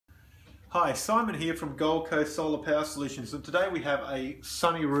Hi, Simon here from Gold Coast Solar Power Solutions, and today we have a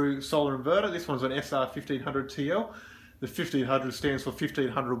Sunny Roo solar inverter. This one's an SR1500TL. The 1500 stands for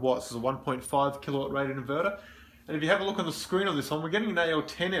 1500 watts. It's a 1.5 kilowatt rated inverter. And if you have a look on the screen of this one, we're getting an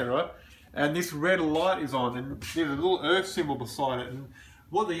AL10 error, and this red light is on, and there's a little earth symbol beside it. And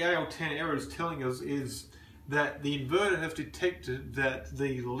what the AL10 error is telling us is that the inverter has detected that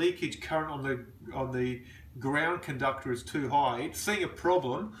the leakage current on the ground conductor is too high. It's seeing a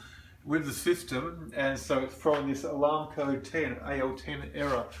problem with the system, and so it's throwing this alarm code 10, AL10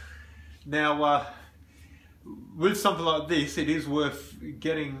 error. Now, with something like this, it is worth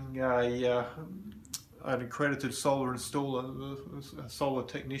getting an accredited solar installer, a solar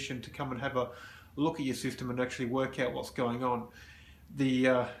technician, to come and have a look at your system and actually work out what's going on.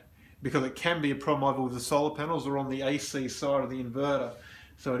 Because it can be a problem either with the solar panels or on the AC side of the inverter.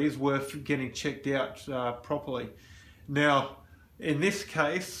 So it is worth getting checked out properly. Now, in this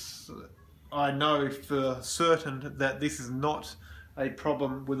case, I know for certain that this is not a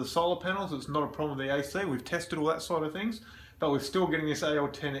problem with the solar panels. It's not a problem with the AC. We've tested all that side of things, but we're still getting this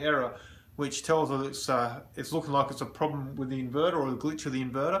AL10 error, which tells us it's looking like it's a problem with the inverter or a glitch of the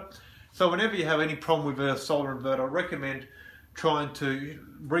inverter. So whenever you have any problem with a solar inverter, I recommend trying to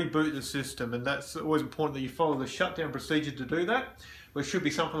reboot the system, and that's always important that you follow the shutdown procedure to do that. Which should be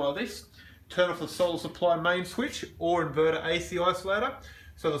something like this. Turn off the solar supply main switch or inverter AC isolator.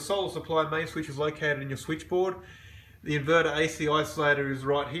 So the solar supply main switch is located in your switchboard. The inverter AC isolator is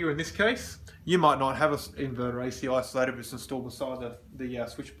right here in this case. You might not have an inverter AC isolator if it's installed beside the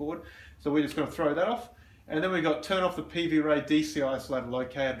switchboard. So we're just going to throw that off. And then we've got turn off the PV array DC isolator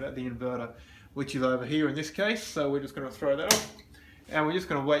located at the inverter, which is over here in this case. So we're just going to throw that off. And we're just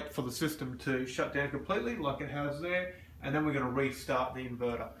going to wait for the system to shut down completely like it has there. And then we're going to restart the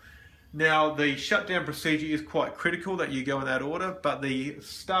inverter. Now, the shutdown procedure is quite critical that you go in that order, but the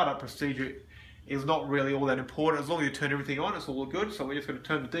startup procedure is not really all that important. As long as you turn everything on, it's all good. So we're just going to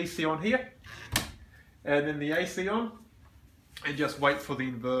turn the DC on here, and then the AC on, and just wait for the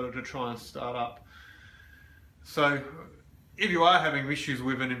inverter to try and start up. So if you are having issues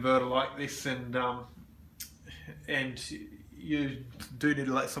with an inverter like this, and you do need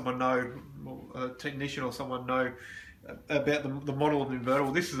to let someone know, a technician or someone know, about the model of the inverter.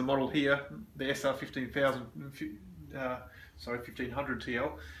 Well, this is the model here, the SR1500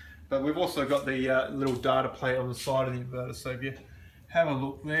 TL, but we've also got the little data plate on the side of the inverter. So if you have a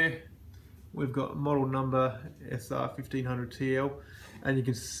look there, we've got model number SR1500 TL, and you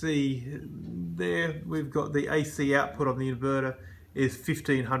can see there we've got the AC output of the inverter is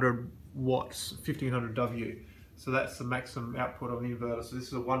 1500 watts, 1500 W. So that's the maximum output of the inverter. So this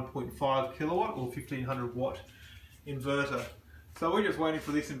is a 1.5 kilowatt or 1500 watt inverter. So we're just waiting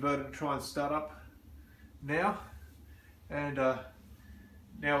for this inverter to try and start up now, and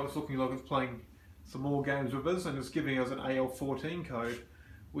now it's looking like it's playing some more games with us, and it's giving us an AL14 code,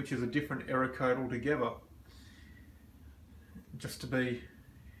 which is a different error code altogether, just to be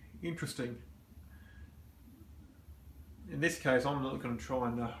interesting. In this case, I'm not going to try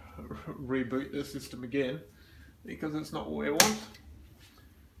and reboot the system again, because it's not what we want.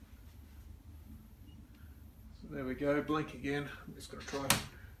 There we go, blink again. I'm just going to try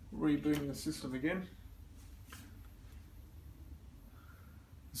rebooting the system again.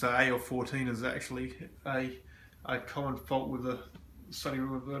 So AL14 is actually a common fault with the Sunny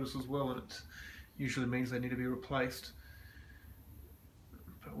Roo inverters as well, and it usually means they need to be replaced.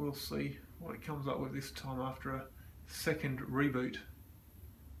 But we'll see what it comes up with this time after a second reboot.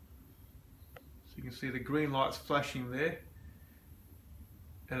 So you can see the green light's flashing there.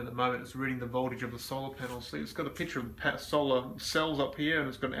 And at the moment it's reading the voltage of the solar panel. So it's got a picture of solar cells up here, and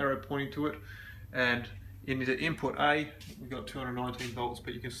it's got an arrow pointing to it. And into input A, we've got 219 volts,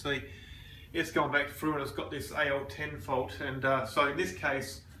 but you can see it's gone back through and it's got this AL10 fault. And so in this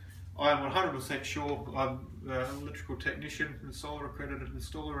case, I am 100% sure. I'm an electrical technician and solar accredited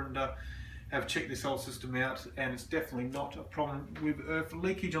installer, and have checked this whole system out, and it's definitely not a problem with earth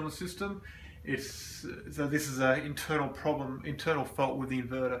leakage on the system. So this is an internal problem, internal fault with the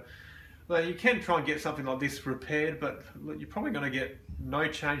inverter. Well, you can try and get something like this repaired, but you're probably going to get no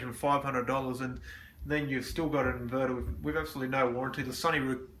change from $500, and then you've still got an inverter with absolutely no warranty. The Sunny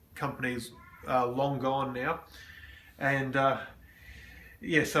Roo company's long gone now, and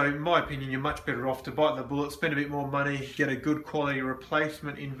yeah, so in my opinion, you're much better off to bite the bullet, spend a bit more money, get a good quality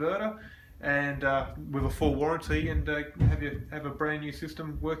replacement inverter, and with a full warranty, and have a brand new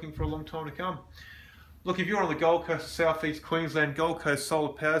system working for a long time to come. Look, if you're on the Gold Coast, South East Queensland, Gold Coast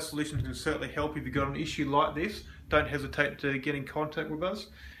Solar Power Solutions can certainly help if you've got an issue like this. Don't hesitate to get in contact with us.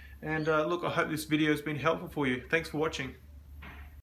 And look, I hope this video has been helpful for you. Thanks for watching.